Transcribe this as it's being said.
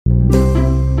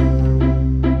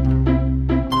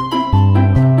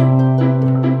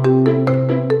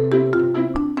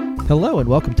and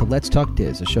welcome to Let's Talk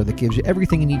Diz, a show that gives you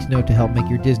everything you need to know to help make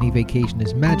your Disney vacation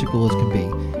as magical as can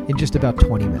be in just about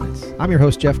 20 minutes. I'm your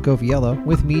host, Jeff Goviello.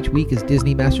 With me each week is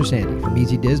Disney Master Sandy from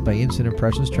Easy Diz by Instant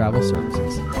Impressions Travel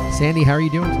Services. Sandy, how are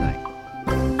you doing tonight?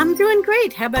 I'm doing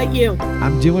great. How about you?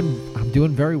 I'm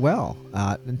doing very well.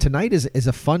 And tonight is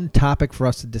a fun topic for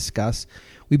us to discuss.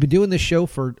 We've been doing this show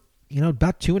for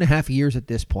about 2.5 years at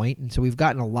this point, and so we've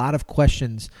gotten a lot of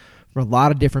questions from a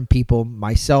lot of different people.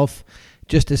 Myself,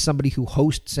 just as somebody who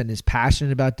hosts and is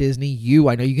passionate about Disney.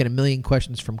 I know you get a million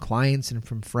questions from clients and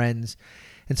from friends.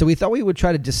 And so we thought we would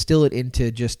try to distill it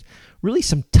into just really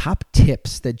some top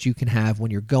tips that you can have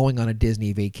when you're going on a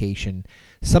Disney vacation.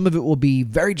 Some of it will be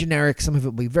very generic. Some of it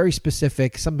will be very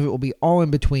specific. Some of it will be all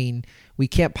in between. We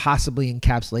can't possibly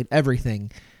encapsulate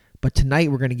everything. But tonight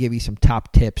we're going to give you some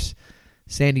top tips.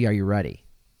 Sandy, are you ready?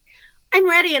 I'm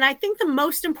ready. And I think the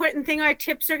most important thing our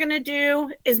tips are going to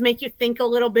do is make you think a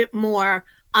little bit more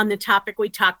on the topic we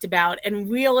talked about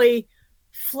and really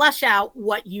flesh out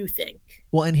what you think.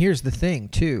 Well, and here's the thing,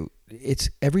 too.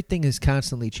 Everything is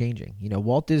constantly changing.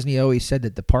 Walt Disney always said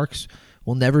that the parks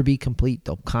will never be complete.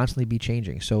 They'll constantly be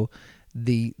changing. So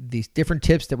these different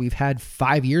tips that we've had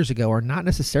 5 years ago are not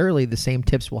necessarily the same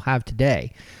tips we'll have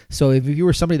today. So if you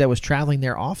were somebody that was traveling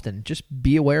there often, just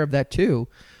be aware of that, too.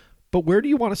 But where do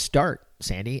you want to start,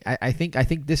 Sandy? I think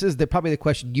this is probably the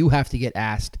question you have to get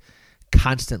asked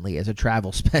constantly as a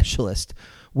travel specialist.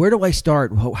 Where do I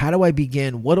start? How do I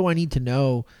begin? What do I need to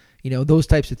know? Those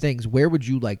types of things. Where would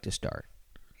you like to start?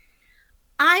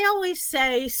 I always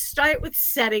say start with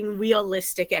setting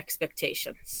realistic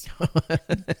expectations. All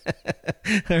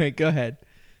right, go ahead.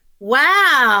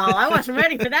 Wow, I wasn't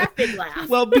ready for that big laugh.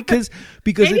 Well, because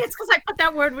maybe it's because I put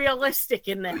that word realistic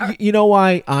in there. You know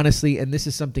why, honestly, and this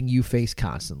is something you face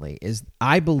constantly, is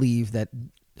I believe that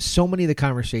so many of the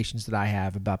conversations that I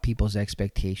have about people's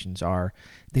expectations are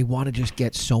they want to just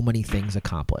get so many things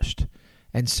accomplished.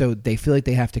 And so they feel like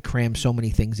they have to cram so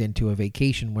many things into a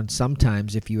vacation when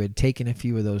sometimes if you had taken a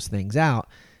few of those things out,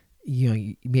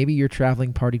 maybe your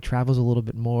traveling party travels a little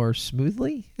bit more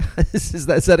smoothly. Is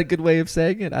that a good way of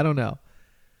saying it? I don't know.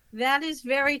 That is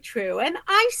very true. And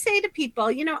I say to people,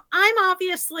 I'm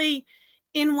obviously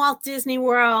in Walt Disney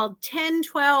World 10,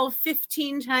 12,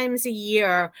 15 times a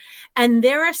year, and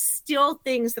there are still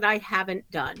things that I haven't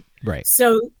done. Right.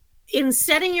 So in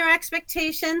setting your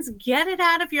expectations, get it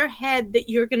out of your head that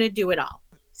you're going to do it all.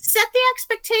 Set the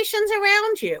expectations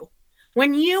around you.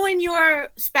 When you and your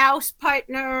spouse,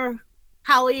 partner,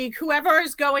 colleague, whoever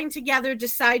is going together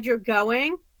decide you're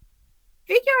going,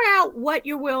 figure out what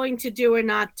you're willing to do or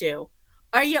not do.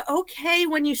 Are you okay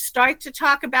when you start to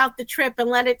talk about the trip and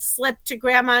let it slip to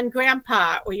grandma and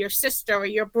grandpa or your sister or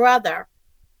your brother?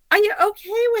 Are you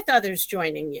okay with others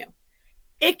joining you?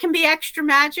 It can be extra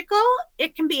magical.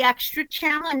 It can be extra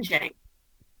challenging.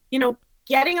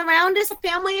 Getting around as a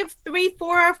family of 3,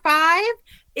 4, or 5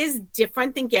 is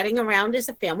different than getting around as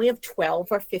a family of 12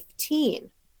 or 15.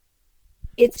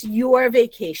 It's your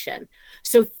vacation.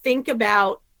 So think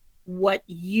about what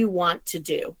you want to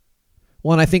do.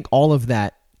 Well, and I think all of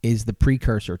that is the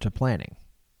precursor to planning,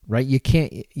 right? You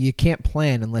can't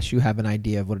plan unless you have an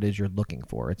idea of what it is you're looking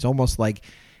for. It's almost like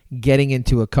getting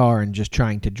into a car and just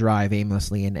trying to drive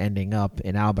aimlessly and ending up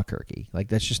in Albuquerque. Like,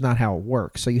 that's just not how it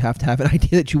works. So you have to have an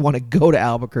idea that you want to go to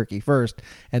Albuquerque first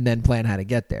and then plan how to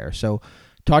get there. So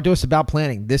talk to us about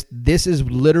planning. This is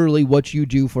literally what you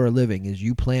do for a living, is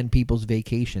you plan people's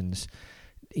vacations,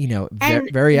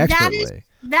 very expertly.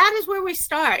 That is where we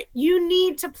start. You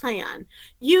need to plan.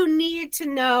 You need to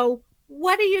know,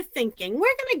 what are you thinking? We're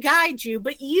going to guide you,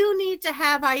 but you need to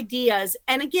have ideas.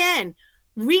 And again,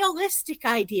 realistic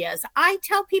ideas. I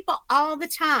tell people all the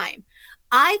time,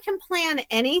 I can plan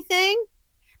anything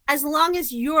as long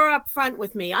as you're upfront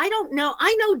with me. I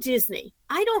know Disney.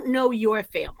 I don't know your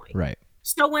family. Right.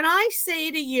 So when I say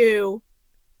to you,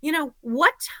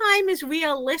 what time is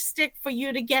realistic for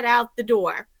you to get out the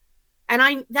door?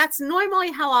 And that's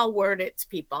normally how I'll word it to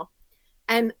people.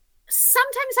 And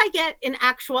sometimes I get an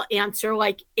actual answer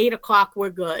like 8:00, we're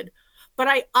good. But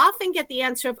I often get the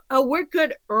answer of, oh, we're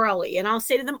good early. And I'll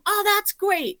say to them, oh, that's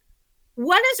great.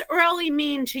 What does early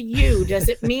mean to you? Does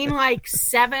it mean like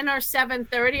 7 or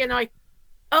 7:30? And they're like,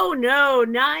 oh, no,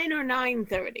 9 or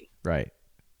 9:30. Right.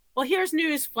 Well, here's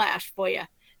news flash for you.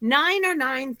 9 or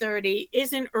 9:30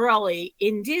 isn't early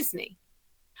in Disney,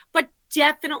 but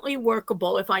definitely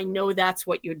workable if I know that's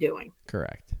what you're doing.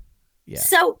 Correct. Yeah.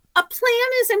 So a plan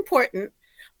is important,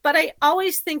 but I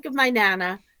always think of my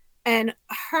Nana, and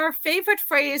her favorite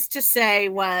phrase to say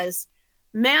was,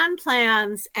 man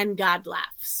plans and God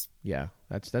laughs. Yeah,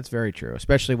 that's very true,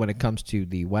 especially when it comes to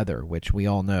the weather, which we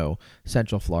all know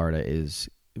Central Florida is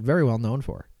very well known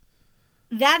for.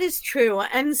 That is true.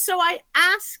 And so I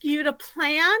ask you to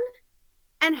plan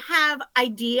and have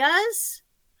ideas,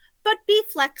 but be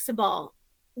flexible.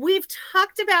 We've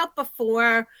talked about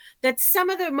before that some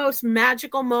of the most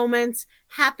magical moments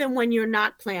happen when you're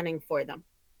not planning for them.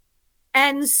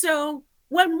 And so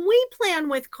when we plan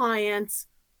with clients,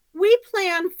 we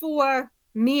plan for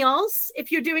meals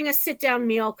if you're doing a sit-down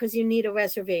meal because you need a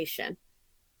reservation.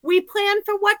 We plan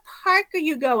for what park are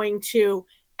you going to,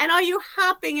 and are you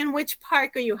hopping, and which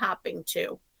park are you hopping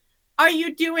to? Are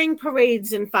you doing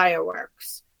parades and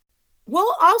fireworks?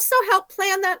 We'll also help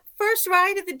plan that first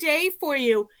ride of the day for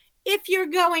you if you're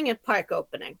going at park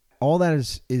opening. All that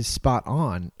is spot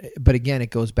on. But again, it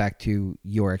goes back to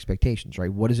your expectations,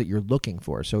 right? What is it you're looking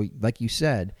for? So like you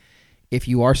said, if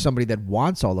you are somebody that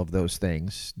wants all of those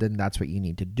things, then that's what you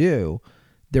need to do.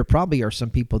 There probably are some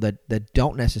people that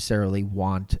don't necessarily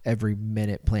want every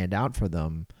minute planned out for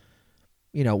them.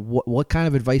 You know, what kind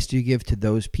of advice do you give to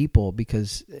those people?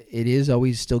 Because it is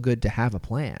always still good to have a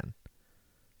plan.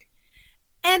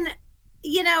 And,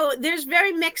 you know, there's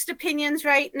very mixed opinions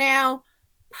right now.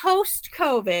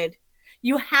 Post-COVID,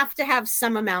 you have to have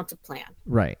some amount of plan.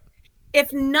 Right.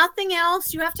 If nothing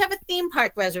else, you have to have a theme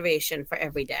park reservation for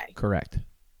every day. Correct.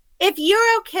 If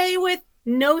you're okay with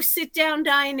no sit-down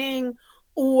dining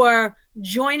or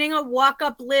joining a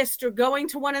walk-up list or going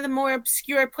to one of the more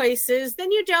obscure places,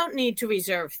 then you don't need to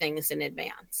reserve things in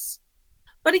advance.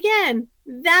 But again,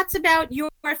 that's about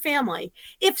your family.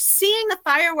 If seeing the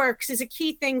fireworks is a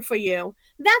key thing for you,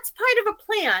 that's part of a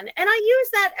plan. And I use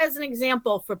that as an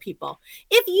example for people.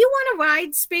 If you want to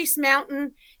ride Space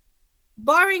Mountain,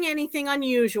 barring anything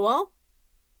unusual,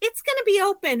 it's going to be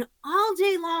open all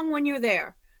day long when you're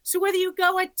there. So whether you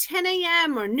go at 10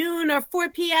 a.m. or noon or 4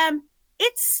 p.m.,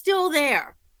 it's still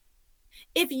there.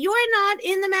 If you're not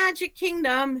in the Magic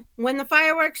Kingdom when the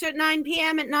fireworks are at 9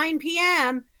 p.m. at 9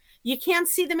 p.m., you can't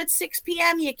see them at 6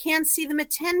 p.m., you can't see them at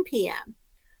 10 p.m.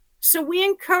 So we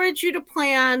encourage you to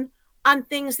plan on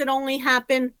things that only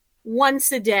happen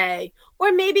once a day,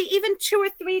 or maybe even 2 or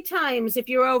 3 times if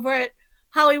you're over at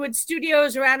Hollywood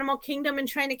Studios or Animal Kingdom and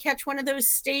trying to catch one of those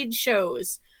stage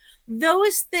shows.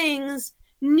 Those things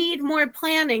need more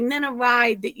planning than a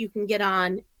ride that you can get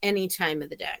on any time of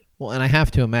the day. Well, and I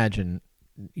have to imagine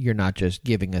you're not just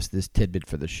giving us this tidbit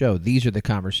for the show. These are the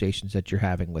conversations that you're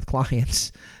having with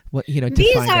clients.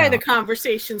 These are the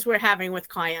conversations we're having with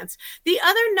clients. The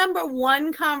other number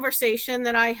one conversation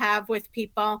that I have with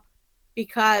people,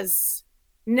 because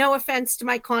no offense to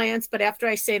my clients, but after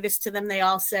I say this to them, they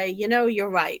all say, you're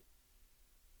right.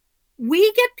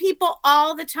 We get people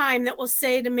all the time that will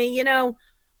say to me,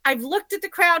 I've looked at the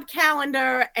crowd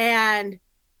calendar and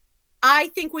I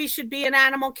think we should be in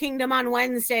Animal Kingdom on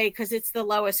Wednesday because it's the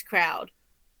lowest crowd.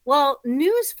 Well,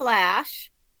 newsflash,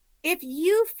 if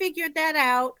you figured that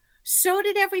out, so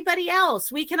did everybody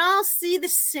else. We can all see the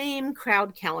same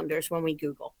crowd calendars when we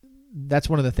Google. That's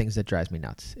one of the things that drives me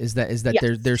nuts is that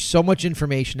Yes. there's so much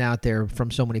information out there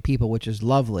from so many people, which is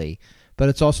lovely, but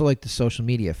it's also like the social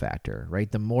media factor,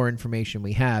 right? The more information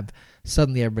we have,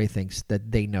 suddenly everybody thinks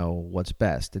that they know what's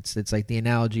best. It's like the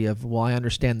analogy of, well, I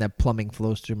understand that plumbing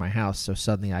flows through my house, so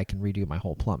suddenly I can redo my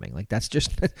whole plumbing. Like that's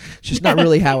just not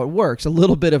really how it works. A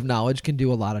little bit of knowledge can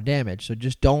do a lot of damage. So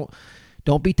just don't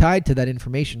be tied to that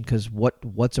information, because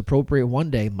what's appropriate one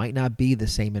day might not be the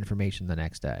same information the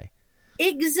next day.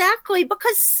 Exactly,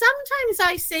 because sometimes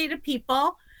I say to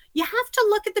people, you have to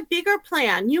look at the bigger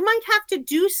plan. You might have to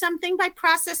do something by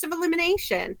process of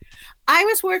elimination. I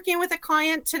was working with a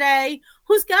client today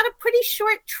who's got a pretty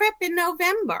short trip in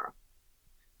November.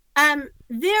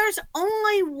 There's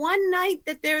only one night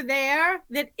that they're there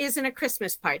that isn't a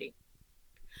Christmas party.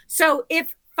 So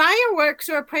if fireworks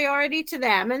are a priority to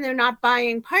them and they're not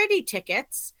buying party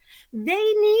tickets, they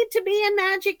need to be in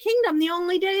Magic Kingdom the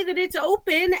only day that it's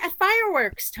open at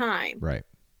fireworks time. Right.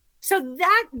 So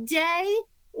that day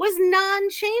was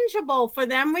non-changeable for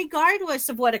them, regardless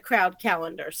of what a crowd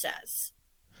calendar says.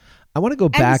 I want to go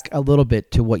back a little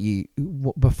bit to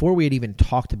before we had even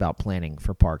talked about planning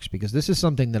for parks, because this is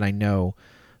something that I know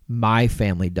my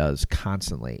family does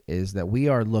constantly, is that we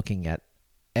are looking at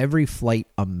every flight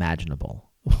imaginable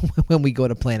when we go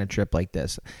to plan a trip like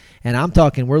this. And I'm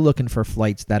talking, we're looking for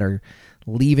flights that are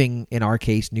leaving, in our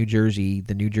case, New Jersey,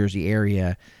 the New Jersey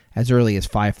area, as early as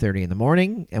 5:30 in the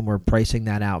morning, and we're pricing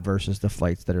that out versus the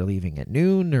flights that are leaving at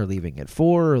noon or leaving at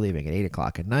 4 or leaving at 8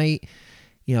 o'clock at night.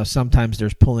 Sometimes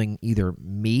there's pulling either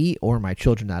me or my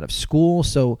children out of school.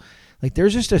 So like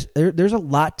there's just there's a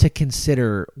lot to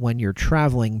consider when you're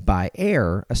traveling by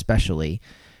air, especially.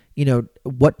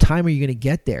 what time are you going to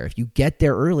get there? If you get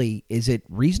there early, is it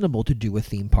reasonable to do a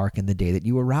theme park in the day that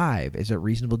you arrive? Is it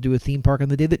reasonable to do a theme park on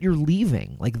the day that you're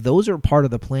leaving? Like, those are part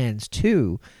of the plans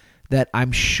too, that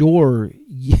I'm sure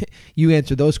you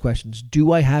answer those questions.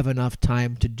 Do I have enough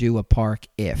time to do a park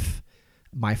if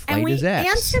my flight is X? We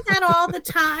answer that all the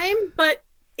time, but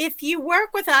if you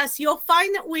work with us, you'll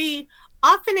find that we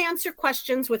often answer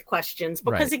questions with questions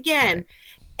because, again,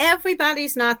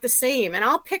 everybody's not the same. And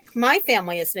I'll pick my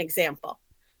family as an example.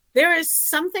 There is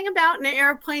something about an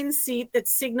airplane seat that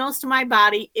signals to my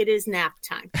body it is nap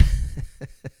time.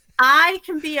 I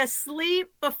can be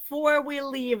asleep before we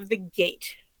leave the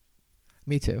gate.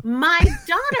 Me too. My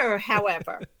daughter,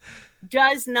 however,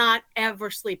 does not ever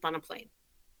sleep on a plane.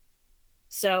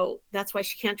 So that's why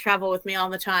she can't travel with me all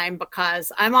the time,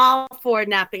 because I'm all for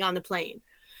napping on the plane.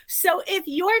 So if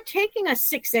you're taking a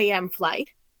 6 a.m. flight,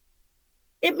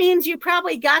 it means you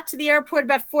probably got to the airport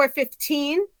about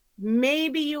 4:15.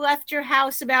 Maybe you left your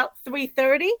house about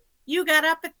 3:30. You got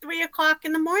up at 3 o'clock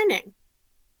in the morning.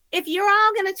 If you're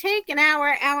all going to take an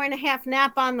hour and a half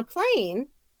nap on the plane,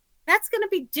 that's going to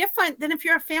be different than if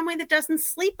you're a family that doesn't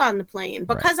sleep on the plane.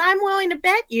 Because I'm willing to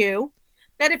bet you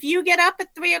that if you get up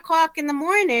at 3 o'clock in the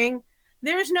morning,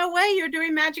 there's no way you're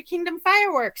doing Magic Kingdom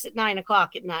fireworks at 9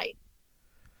 o'clock at night.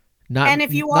 Not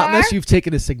unless you've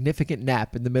taken a significant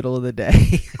nap in the middle of the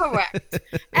day. Correct.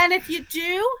 And if you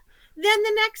do, then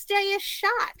the next day is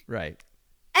shot. Right.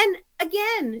 And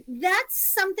again, that's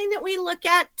something that we look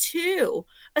at too,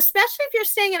 especially if you're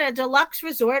staying at a deluxe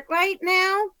resort right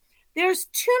now. There's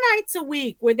 2 nights a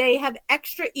week where they have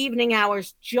extra evening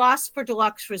hours just for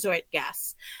deluxe resort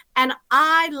guests. And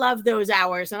I love those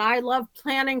hours. And I love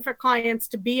planning for clients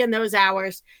to be in those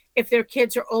hours if their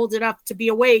kids are old enough to be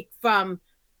awake from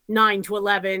 9 to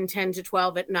 11, 10 to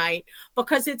 12 at night,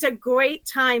 because it's a great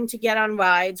time to get on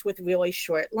rides with really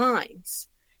short lines.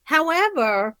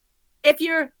 However, if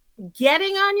you're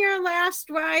getting on your last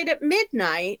ride at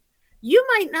midnight, you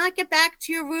might not get back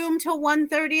to your room till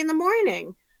 1:30 in the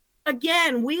morning.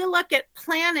 Again, we look at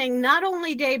planning not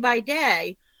only day by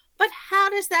day, but how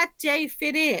does that day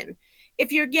fit in?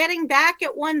 If you're getting back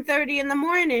at 1:30 in the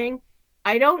morning,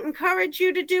 I don't encourage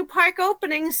you to do park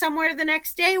openings somewhere the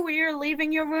next day where you're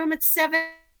leaving your room at 7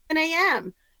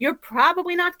 a.m. You're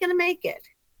probably not going to make it.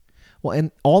 Well,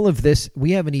 and all of this,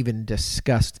 we haven't even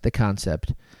discussed the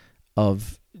concept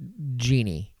of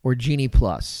Genie or Genie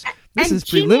Plus. This is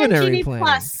preliminary Genie planning.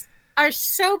 Plus are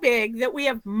so big that we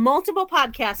have multiple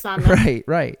podcasts on them.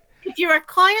 Right. If you're a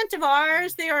client of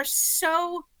ours, they are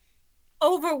so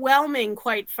overwhelming,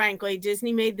 quite frankly.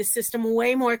 Disney made the system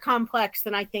way more complex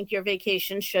than I think your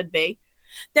vacation should be.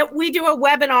 That we do a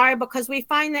webinar because we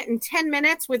find that in 10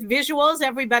 minutes with visuals,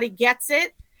 everybody gets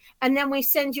it. And then we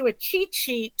send you a cheat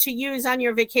sheet to use on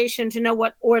your vacation to know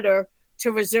what order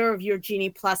to reserve your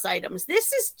Genie Plus items.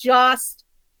 This is just,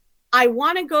 I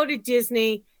want to go to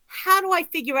Disney. How do I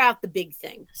figure out the big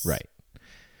things? Right.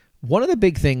 One of the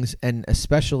big things, and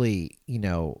especially,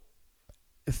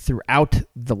 throughout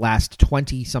the last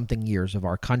 20-something years of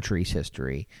our country's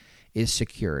history, is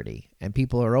security. And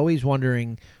people are always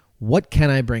wondering, what can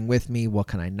I bring with me? What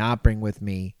can I not bring with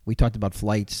me? We talked about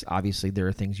flights. Obviously, there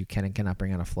are things you can and cannot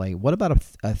bring on a flight. What about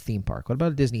a theme park? What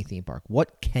about a Disney theme park?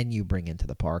 What can you bring into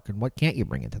the park, and what can't you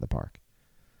bring into the park?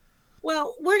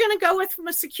 Well, we're going to go with, from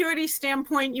a security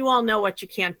standpoint, you all know what you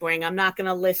can't bring. I'm not going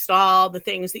to list all the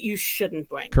things that you shouldn't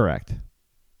bring. Correct.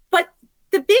 But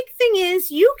the big thing is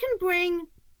you can bring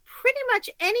pretty much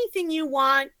anything you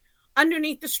want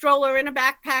underneath the stroller, in a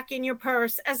backpack, in your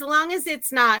purse, as long as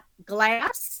it's not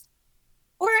glass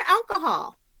or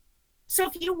alcohol. So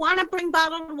if you want to bring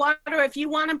bottled water, if you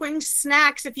want to bring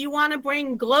snacks, if you want to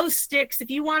bring glow sticks, if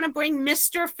you want to bring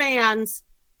Mr. fans,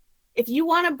 if you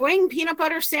want to bring peanut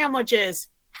butter sandwiches,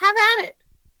 have at it.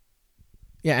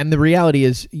 Yeah, and the reality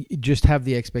is, you just have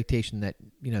the expectation that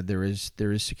there is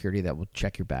security that will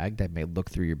check your bag, that may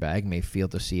look through your bag, may feel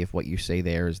to see if what you say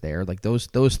there is there. Like those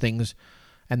things,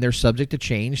 and they're subject to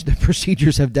change. The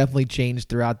procedures have definitely changed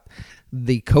throughout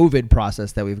the COVID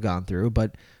process that we've gone through.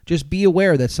 But just be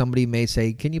aware that somebody may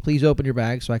say, "Can you please open your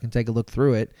bag so I can take a look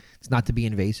through it?" It's not to be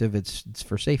invasive. It's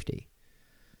for safety.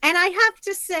 And I have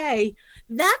to say,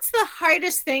 that's the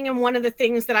hardest thing, and one of the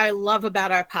things that I love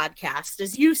about our podcast.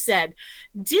 As you said,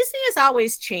 Disney is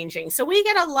always changing. So we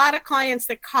get a lot of clients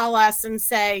that call us and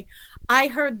say, I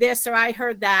heard this or I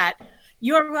heard that.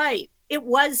 You're right. It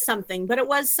was something, but it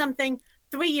was something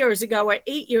 3 years ago or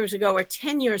 8 years ago or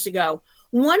 10 years ago.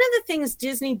 One of the things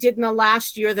Disney did in the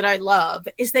last year that I love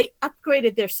is they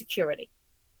upgraded their security.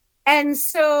 And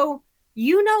so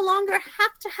you no longer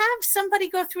have to have somebody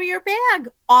go through your bag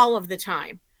all of the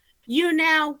time. You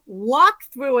now walk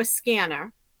through a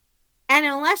scanner, and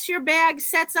unless your bag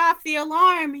sets off the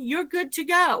alarm, you're good to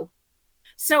go.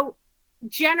 So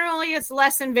generally it's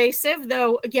less invasive,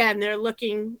 though, again, they're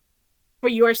looking for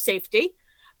your safety.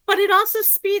 But it also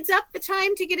speeds up the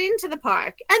time to get into the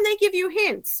park. And they give you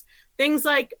hints. Things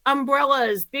like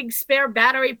umbrellas, big spare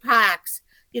battery packs.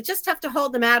 You just have to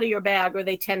hold them out of your bag or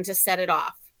they tend to set it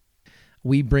off.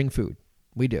 We bring food.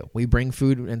 We do. We bring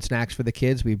food and snacks for the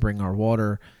kids. We bring our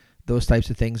water. Those types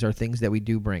of things are things that we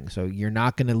do bring. So you're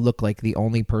not going to look like the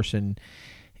only person,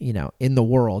 in the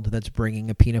world that's bringing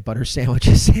a peanut butter sandwich,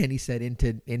 as Sandy said,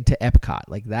 into Epcot.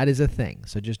 Like, that is a thing.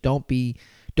 So just don't be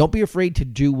afraid to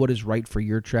do what is right for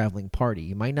your traveling party.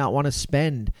 You might not want to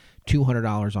spend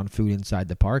 $200 on food inside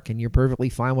the park, and you're perfectly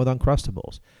fine with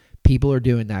Uncrustables. People are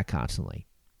doing that constantly.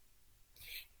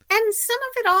 And some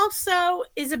of it also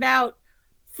is about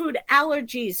food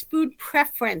allergies, food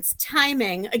preference,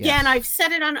 timing. Again, yes. I've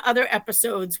said it on other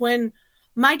episodes. When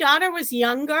my daughter was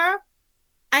younger,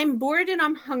 I'm bored and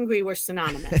I'm hungry were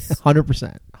synonymous.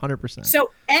 100%.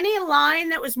 So any line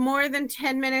that was more than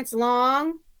 10 minutes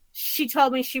long, she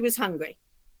told me she was hungry.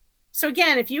 So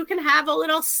again, if you can have a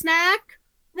little snack,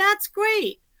 that's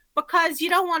great, because you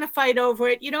don't want to fight over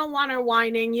it. You don't want her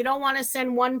whining. You don't want to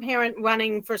send one parent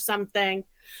running for something.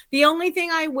 The only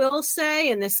thing I will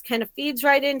say, and this kind of feeds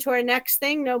right into our next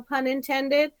thing, no pun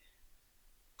intended,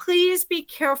 please be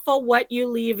careful what you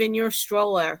leave in your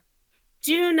stroller.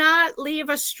 Do not leave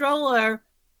a stroller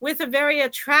with a very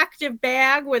attractive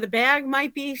bag where the bag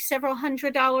might be several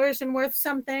 $100s and worth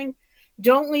something.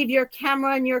 Don't leave your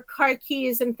camera and your car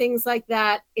keys and things like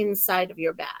that inside of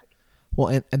your bag. Well,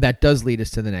 and that does lead us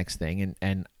to the next thing.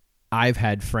 And I've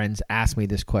had friends ask me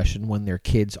this question when their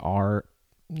kids are,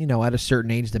 at a certain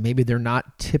age that maybe they're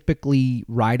not typically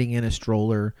riding in a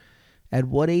stroller. At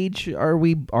what age are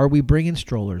we bringing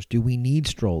strollers? Do we need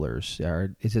strollers?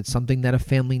 Or is it something that a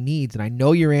family needs? And I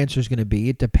know your answer is going to be,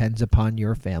 it depends upon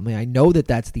your family. I know that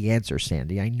that's the answer,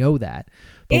 Sandy. I know that.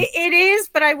 It is,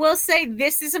 but I will say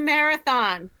this is a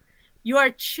marathon.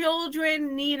 Your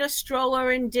children need a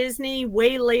stroller in Disney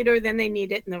way later than they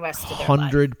need it in the rest of their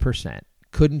life. 100%.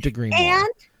 Couldn't agree more.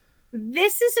 And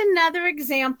this is another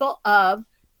example of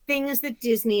things that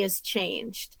Disney has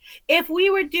changed. If we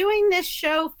were doing this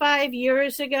show 5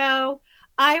 years ago,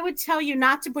 I would tell you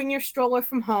not to bring your stroller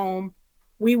from home.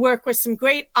 We work with some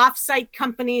great off-site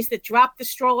companies that drop the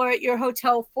stroller at your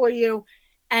hotel for you,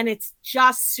 and it's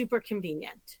just super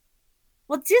convenient.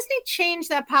 Well, Disney changed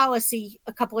that policy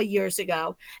a couple of years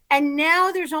ago, and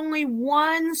now there's only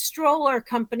one stroller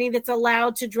company that's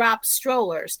allowed to drop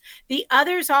strollers. The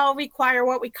others all require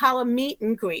what we call a meet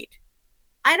and greet.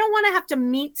 I don't want to have to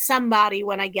meet somebody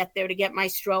when I get there to get my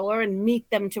stroller and meet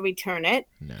them to return it.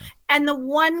 No. And the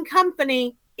one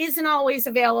company isn't always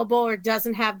available or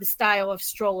doesn't have the style of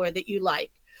stroller that you like.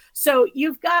 So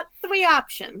you've got three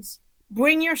options.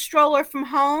 Bring your stroller from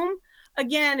home.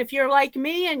 Again, if you're like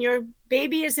me and your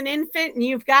baby is an infant and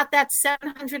you've got that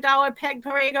 $700 Peg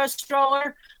Perego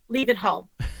stroller, leave it home.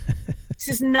 This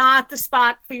is not the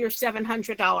spot for your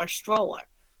 $700 stroller.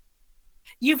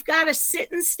 You've got a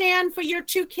sit and stand for your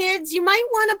two kids. You might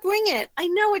want to bring it. I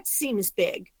know it seems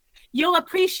big. You'll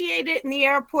appreciate it in the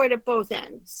airport at both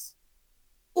ends.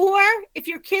 Or if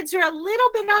your kids are a little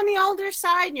bit on the older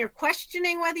side and you're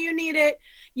questioning whether you need it,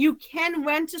 you can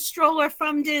rent a stroller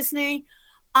from Disney.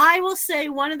 I will say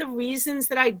one of the reasons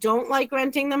that I don't like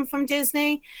renting them from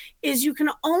Disney is you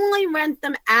can only rent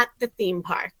them at the theme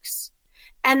parks.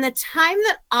 And the time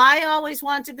that I always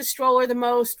wanted the stroller the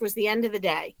most was the end of the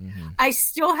day. Mm-hmm. I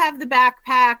still have the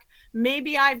backpack.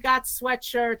 Maybe I've got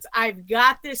sweatshirts. I've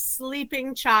got this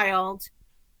sleeping child.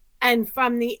 And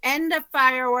from the end of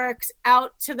fireworks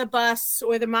out to the bus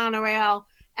or the monorail,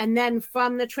 and then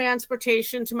from the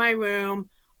transportation to my room,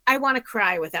 I want to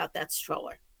cry without that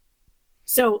stroller.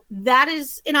 So that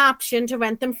is an option to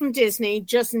rent them from Disney.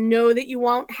 Just know that you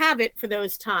won't have it for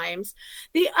those times.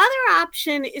 The other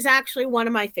option is actually one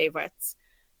of my favorites.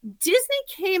 Disney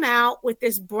came out with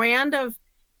this brand of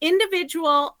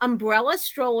individual umbrella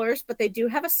strollers, but they do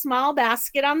have a small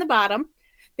basket on the bottom.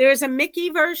 There's a Mickey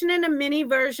version and a mini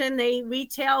version. They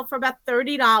retail for about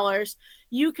 $30.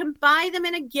 You can buy them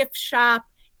in a gift shop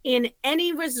in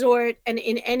any resort and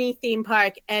in any theme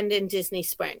park and in Disney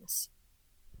Springs.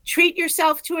 Treat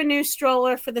yourself to a new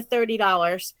stroller for the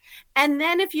 $30. And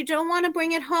then if you don't want to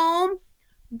bring it home,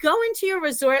 go into your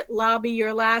resort lobby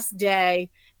your last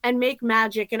day and make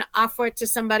magic and offer it to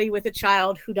somebody with a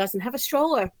child who doesn't have a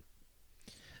stroller.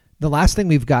 The last thing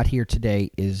we've got here today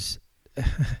is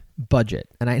budget.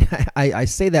 And I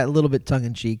say that a little bit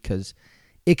tongue-in-cheek because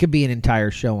it could be an entire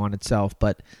show on itself.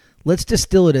 But let's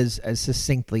distill it as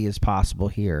succinctly as possible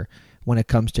here when it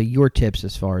comes to your tips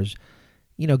as far as,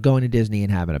 going to Disney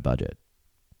and having a budget.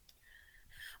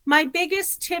 My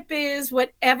biggest tip is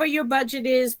whatever your budget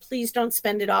is, please don't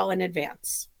spend it all in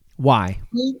advance. Why?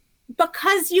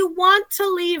 Because you want to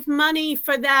leave money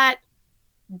for that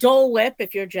Dole Whip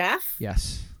if you're Jeff.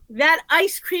 Yes. That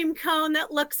ice cream cone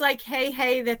that looks like,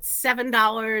 hey, that's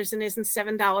 $7 and isn't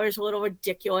 $7 a little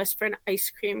ridiculous for an ice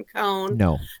cream cone?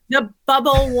 No. The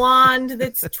bubble wand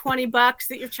that's $20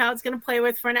 that your child's going to play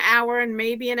with for an hour and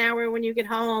maybe an hour when you get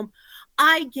home.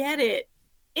 I get it.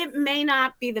 It may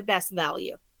not be the best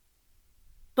value,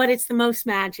 but it's the most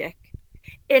magic.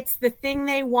 It's the thing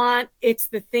they want. It's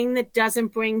the thing that doesn't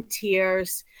bring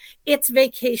tears. It's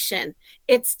vacation.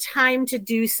 It's time to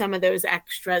do some of those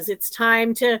extras. It's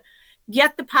time to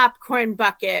get the popcorn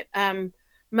bucket.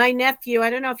 My nephew, I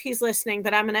don't know if he's listening,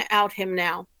 but I'm going to out him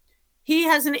now. He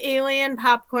has an alien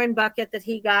popcorn bucket that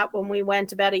he got when we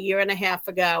went about 1.5 years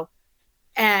ago.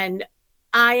 And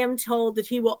I am told that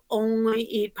he will only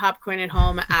eat popcorn at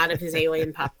home out of his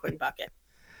alien popcorn bucket.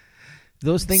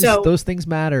 Those things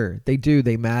matter. They do.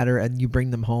 They matter, and you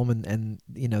bring them home, and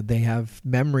they have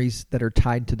memories that are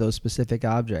tied to those specific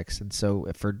objects. And so,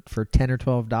 for $10 or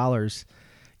 $12,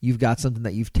 you've got something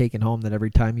that you've taken home that every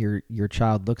time your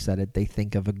child looks at it, they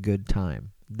think of a good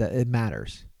time. That it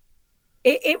matters.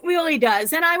 It really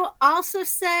does. And I will also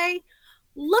say,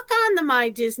 look on the My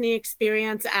Disney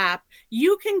Experience app.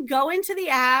 You can go into the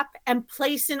app and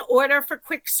place an order for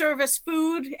quick service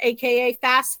food, aka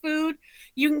fast food.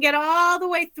 You can get all the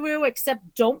way through,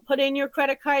 except don't put in your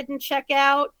credit card and check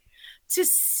out, to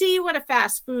see what a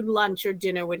fast food lunch or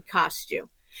dinner would cost you.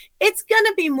 It's going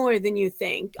to be more than you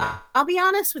think. I'll be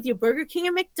honest with you, Burger King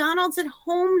and McDonald's at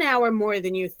home now are more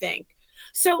than you think.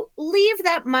 So leave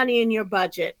that money in your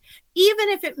budget, even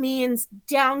if it means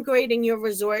downgrading your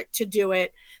resort to do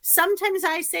it. Sometimes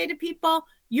I say to people,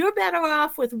 you're better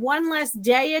off with one less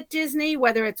day at Disney,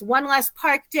 whether it's one less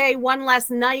park day, one less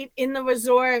night in the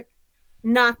resort,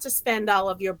 not to spend all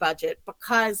of your budget,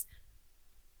 because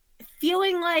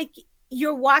feeling like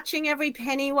you're watching every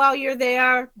penny while you're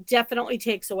there definitely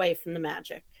takes away from the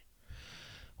magic.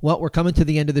 Well, we're coming to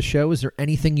the end of the show. Is there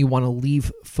anything you want to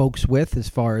leave folks with as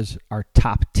far as our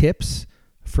top tips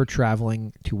for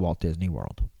traveling to Walt Disney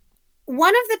World?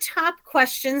 One of the top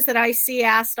questions that I see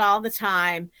asked all the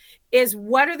time is,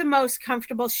 what are the most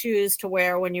comfortable shoes to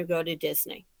wear when you go to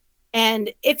Disney?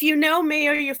 And if you know me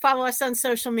or you follow us on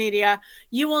social media,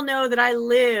 you will know that I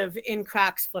live in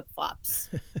Crocs flip-flops.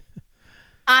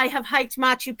 I have hiked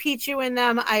Machu Picchu in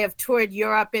them. I have toured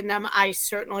Europe in them. I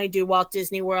certainly do Walt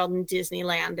Disney World and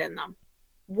Disneyland in them.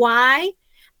 Why?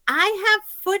 I have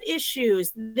foot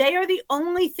issues. They are the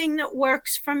only thing that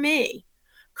works for me.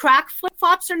 Croc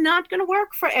flip-flops are not going to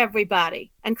work for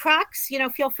everybody. And Crocs,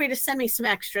 feel free to send me some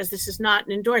extras. This is not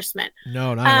an endorsement.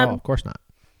 No, not at all. Of course not.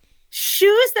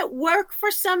 Shoes that work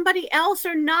for somebody else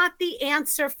are not the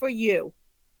answer for you.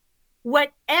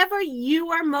 Whatever you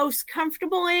are most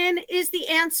comfortable in is the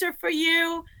answer for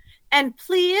you. And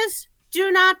please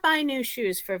do not buy new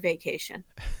shoes for vacation.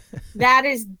 That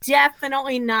is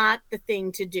definitely not the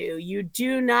thing to do. You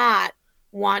do not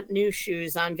want new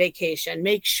shoes on vacation.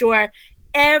 Make sure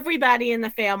everybody in the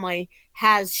family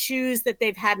has shoes that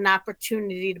they've had an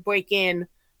opportunity to break in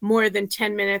more than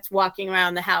 10 minutes walking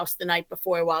around the house the night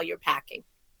before while you're packing.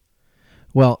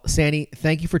 Well, Sandy,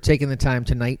 thank you for taking the time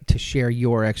tonight to share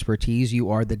your expertise.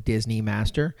 You are the Disney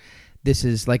master. This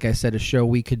is, like I said, a show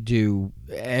we could do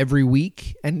every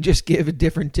week and just give a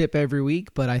different tip every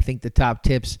week. But I think the top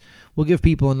tips will give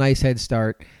people a nice head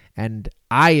start. And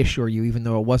I assure you, even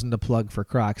though it wasn't a plug for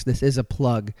Crocs, this is a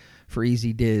plug for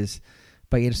Easy Diz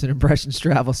by Instant Impressions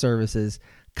Travel Services.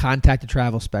 Contact a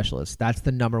travel specialist. That's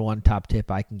the number one top tip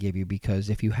I can give you, because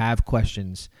if you have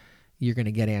questions, you're going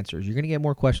to get answers. You're going to get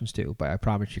more questions too, but I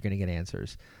promise you're going to get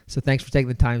answers. So thanks for taking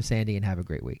the time, Sandy, and have a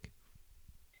great week.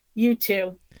 You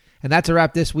too. And that's a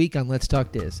wrap this week on Let's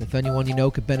Talk Diz. If anyone you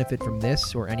know could benefit from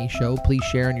this or any show, please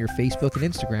share on your Facebook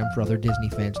and Instagram for other Disney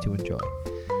fans to enjoy.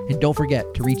 And don't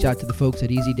forget to reach out to the folks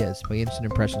at Easy Diz by Instant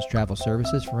Impressions Travel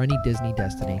Services for any Disney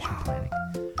destination planning.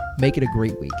 Make it a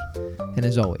great week. And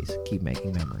as always, keep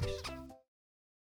making memories.